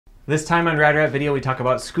This time on Rad Rat Video, we talk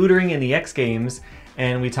about scootering in the X Games,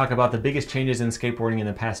 and we talk about the biggest changes in skateboarding in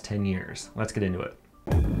the past 10 years. Let's get into it.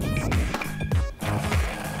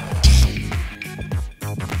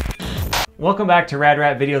 Welcome back to Rad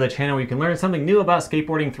Rat Video, the channel where you can learn something new about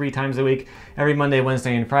skateboarding 3 times a week. Every Monday,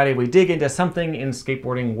 Wednesday, and Friday, we dig into something in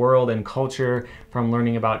skateboarding world and culture, from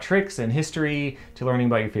learning about tricks and history, to learning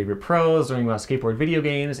about your favorite pros, learning about skateboard video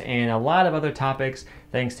games, and a lot of other topics,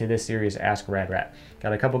 thanks to this series, Ask Rad Rat.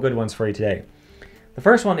 Got a couple good ones for you today. The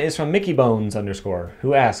first one is from Mickey Bones _,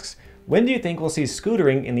 who asks, when do you think we'll see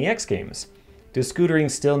scootering in the X Games? Does scootering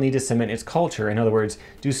still need to cement its culture? In other words,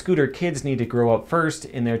 do scooter kids need to grow up first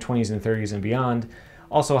in their 20s and 30s and beyond?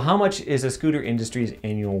 Also, how much is the scooter industry's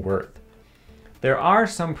annual worth? There are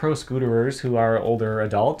some pro scooterers who are older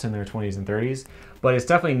adults in their 20s and 30s, but it's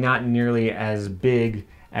definitely not nearly as big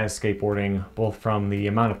as skateboarding, both from the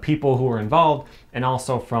amount of people who are involved and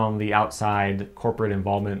also from the outside corporate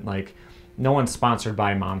involvement. Like, no one's sponsored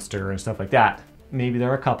by Monster and stuff like that. Maybe there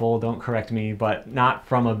are a couple, don't correct me, but not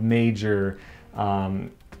from a major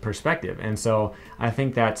perspective. And so I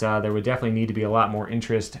think that there would definitely need to be a lot more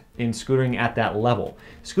interest in scootering at that level.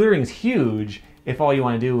 Scootering is huge if all you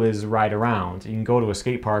want to do is ride around. You can go to a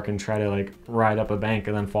skate park and try to like ride up a bank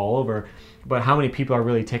and then fall over, but how many people are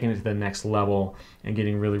really taking it to the next level and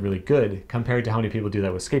getting really, really good compared to how many people do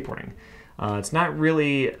that with skateboarding? It's not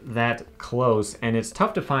really that close, and it's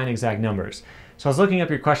tough to find exact numbers. So I was looking up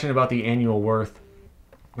your question about the annual worth,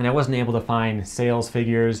 and I wasn't able to find sales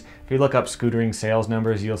figures. If you look up scootering sales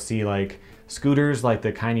numbers, you'll see like scooters, like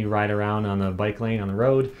the kind you ride around on the bike lane on the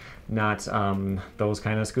road, not those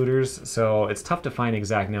kind of scooters. So it's tough to find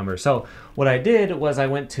exact numbers. So what I did was I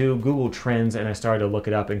went to Google Trends and I started to look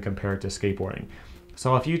it up and compare it to skateboarding.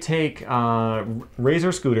 So if you take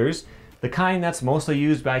Razor scooters, the kind that's mostly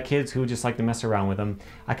used by kids who just like to mess around with them,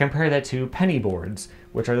 I compare that to penny boards,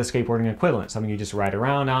 which are the skateboarding equivalent, something you just ride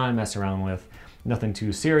around on, mess around with. Nothing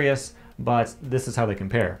too serious, but this is how they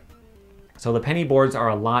compare. So the penny boards are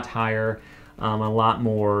a lot higher, a lot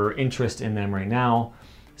more interest in them right now.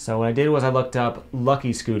 So what I did was I looked up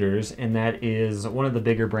Lucky Scooters, and that is one of the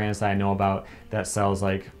bigger brands that I know about that sells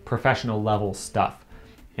like professional level stuff.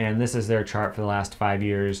 And this is their chart for the last 5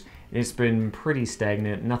 years. It's been pretty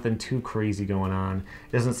stagnant, nothing too crazy going on.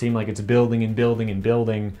 It doesn't seem like it's building and building and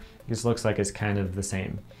building. It just looks like it's kind of the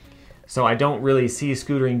same. So I don't really see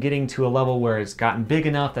scootering getting to a level where it's gotten big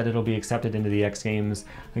enough that it'll be accepted into the X Games.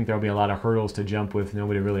 I think there'll be a lot of hurdles to jump with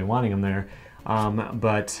nobody really wanting them there.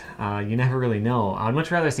 But you never really know. I'd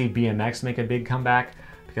much rather see BMX make a big comeback,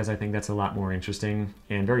 because I think that's a lot more interesting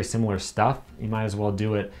and very similar stuff. You might as well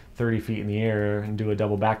do it 30 feet in the air and do a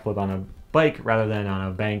double backflip on a bike rather than on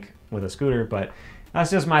a bank with a scooter. But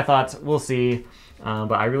that's just my thoughts. We'll see.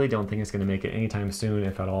 But I really don't think it's going to make it anytime soon,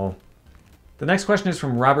 if at all. The next question is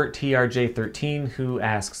from Robert TRJ13, who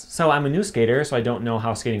asks, so I'm a new skater, so I don't know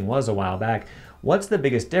how skating was a while back. What's the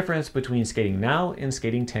biggest difference between skating now and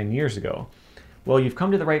skating 10 years ago? Well, you've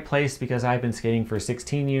come to the right place, because I've been skating for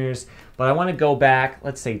 16 years, but I want to go back,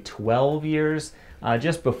 let's say 12 years,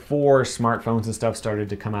 just before smartphones and stuff started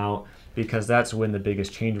to come out, because that's when the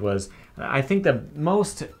biggest change was. I think the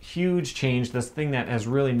most huge change, this thing that has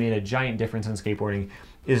really made a giant difference in skateboarding,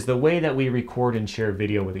 is the way that we record and share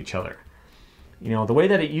video with each other. You know, the way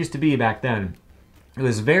that it used to be back then, it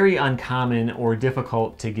was very uncommon or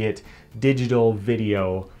difficult to get digital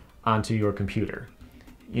video onto your computer.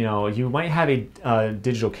 You know, you might have a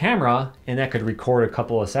digital camera, and that could record a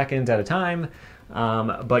couple of seconds at a time,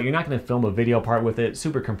 but you're not going to film a video part with it,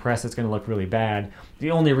 super compressed, it's going to look really bad. The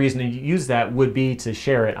only reason to use that would be to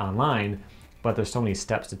share it online, but there's so many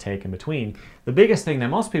steps to take in between. The biggest thing that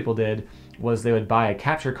most people did was they would buy a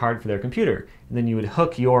capture card for their computer, and then you would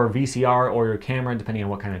hook your VCR or your camera, depending on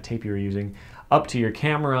what kind of tape you were using, up to your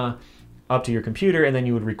camera, up to your computer, and then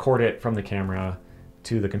you would record it from the camera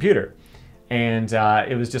to the computer. And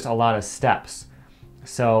it was just a lot of steps.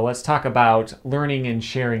 So let's talk about learning and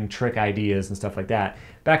sharing trick ideas and stuff like that.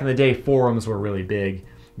 Back in the day, forums were really big.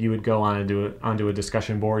 You would go onto a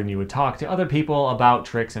discussion board and you would talk to other people about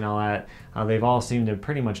tricks and all that. They've all seemed to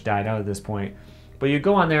pretty much died out at this point. But you'd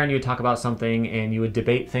go on there and you would talk about something and you would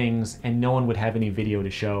debate things, and no one would have any video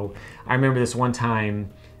to show. I remember this one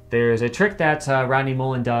time, there's a trick that Rodney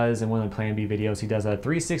Mullen does in one of the Plan B videos. He does a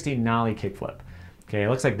 360 nollie kickflip. Okay, it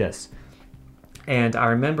looks like this. And I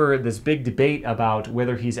remember this big debate about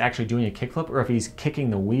whether he's actually doing a kickflip or if he's kicking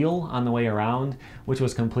the wheel on the way around, which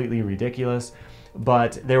was completely ridiculous.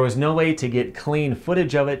 But there was no way to get clean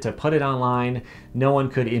footage of it to put it online. No one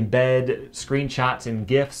could embed screenshots and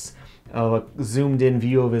GIFs of a zoomed in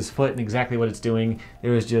view of his foot and exactly what it's doing.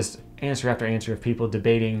 There was just answer after answer of people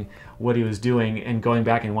debating what he was doing and going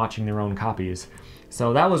back and watching their own copies.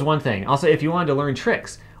 So that was one thing. Also, if you wanted to learn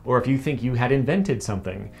tricks, or if you think you had invented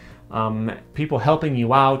something, people helping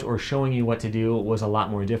you out or showing you what to do was a lot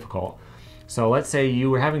more difficult. So let's say you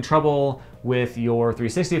were having trouble with your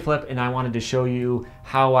 360 flip and I wanted to show you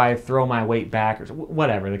how I throw my weight back, or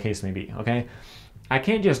whatever the case may be, okay? I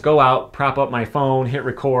can't just go out, prop up my phone, hit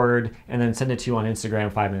record, and then send it to you on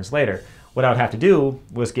Instagram 5 minutes later. What I would have to do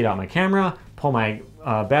was get out my camera, pull my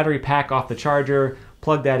battery pack off the charger,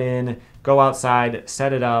 plug that in, go outside,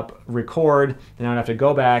 set it up, record, then I would have to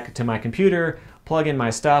go back to my computer, plug in my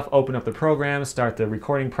stuff, open up the program, start the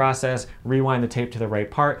recording process, rewind the tape to the right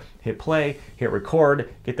part, hit play, hit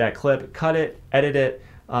record, get that clip, cut it, edit it,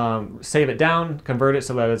 save it down, convert it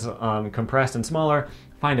so that it's compressed and smaller,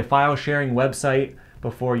 find a file sharing website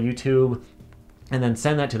before YouTube, and then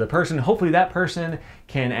send that to the person. Hopefully that person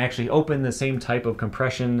can actually open the same type of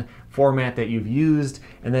compression format that you've used,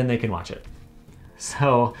 and then they can watch it.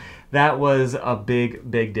 So that was a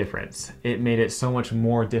big difference. It made it so much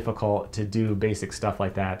more difficult to do basic stuff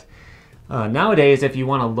like that. Nowadays, if you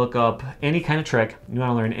want to look up any kind of trick, you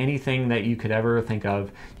want to learn anything that you could ever think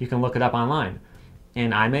of, you can look it up online.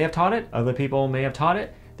 And I may have taught it, other people may have taught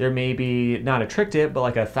it. There may be not a trick tip, but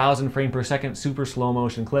like 1,000 frame per second super slow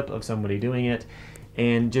motion clip of somebody doing it.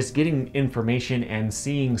 And just getting information and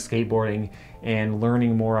seeing skateboarding and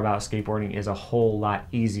learning more about skateboarding is a whole lot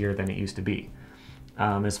easier than it used to be.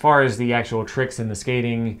 As far as the actual tricks in the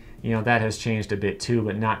skating, you know, that has changed a bit too,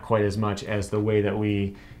 but not quite as much as the way that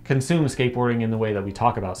we consume skateboarding and the way that we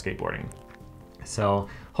talk about skateboarding. So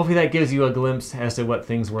hopefully that gives you a glimpse as to what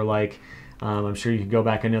things were like. I'm sure you could go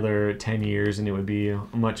back another 10 years and it would be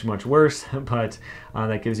much worse, but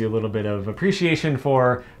that gives you a little bit of appreciation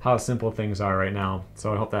for how simple things are right now.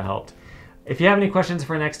 So I hope that helped. If you have any questions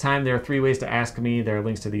for next time, there are 3 ways to ask me. There are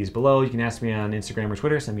links to these below. You can ask me on Instagram or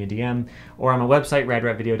Twitter, send me a DM, or on my website,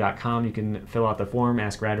 radratvideo.com. You can fill out the form,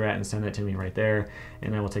 ask Radrat, and send it to me right there,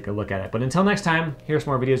 and I will take a look at it. But until next time, here's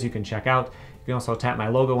more videos you can check out. You can also tap my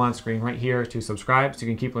logo on screen right here to subscribe so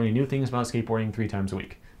you can keep learning new things about skateboarding 3 times a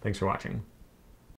week. Thanks for watching.